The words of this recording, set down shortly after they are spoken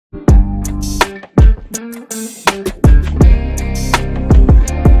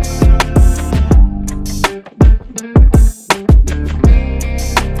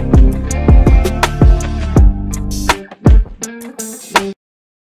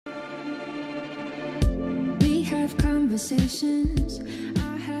Conversations,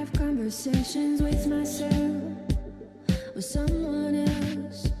 I have conversations with myself, with someone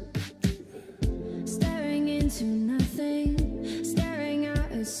else, staring into nothing, staring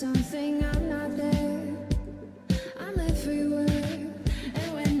out at something. I'm not there, I'm everywhere.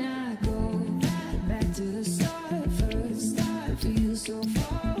 And when I go back to the start, first start feels so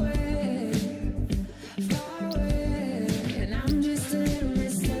far away, far away. And I'm just a little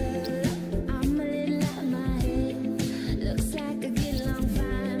messed up, I'm a little out of my head. Looks like I get along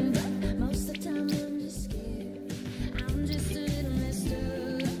fine, but most of the time I'm just scared. I'm just a little messed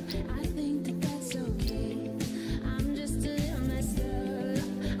up, I think that that's okay. I'm just a little messed up,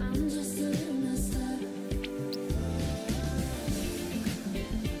 I'm just a little messed up.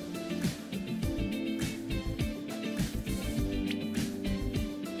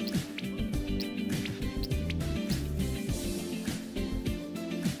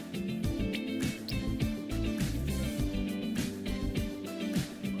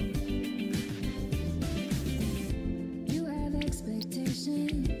 You have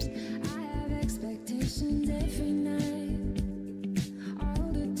expectations, I have expectations every night,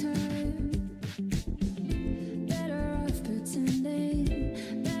 all the time. Better off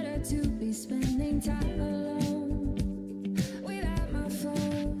pretending, better to be spending time alone without my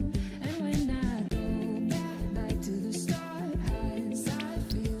phone. And when I go back to the start, hindsight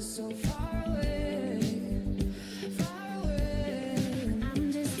feels so far away, far away.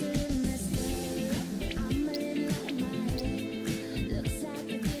 I'm just a little messed up, I'm a little out of my head. Looks like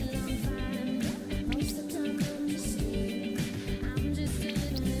I get along fine, but most of the time I'm just scared. I'm just a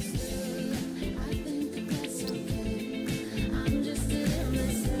little messed up, I think that that's okay. I'm just a little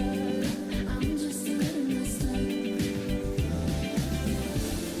messed up, I'm just a little messed up.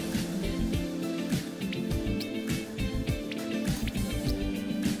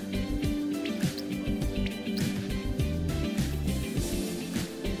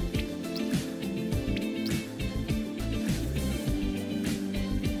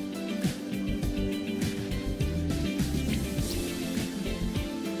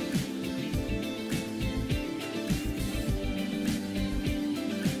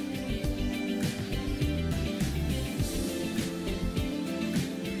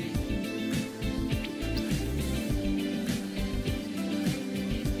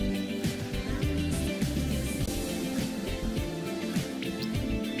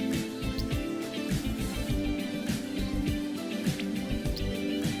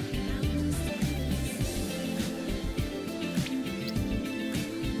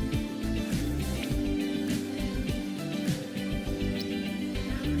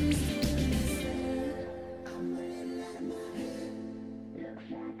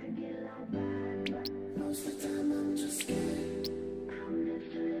 Most of the time I'm just scared. I'm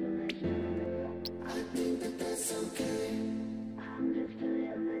just a little messed up, I think that that's okay. I'm just a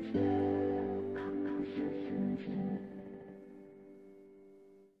little messed up, I'm just a little messed up.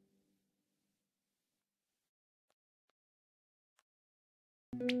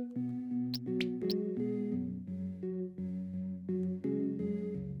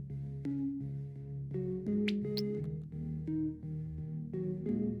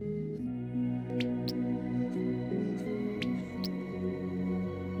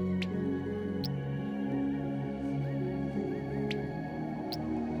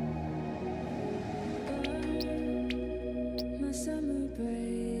 My summer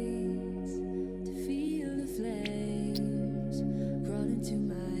braids to feel the flames crawl into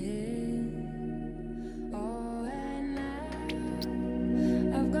my head.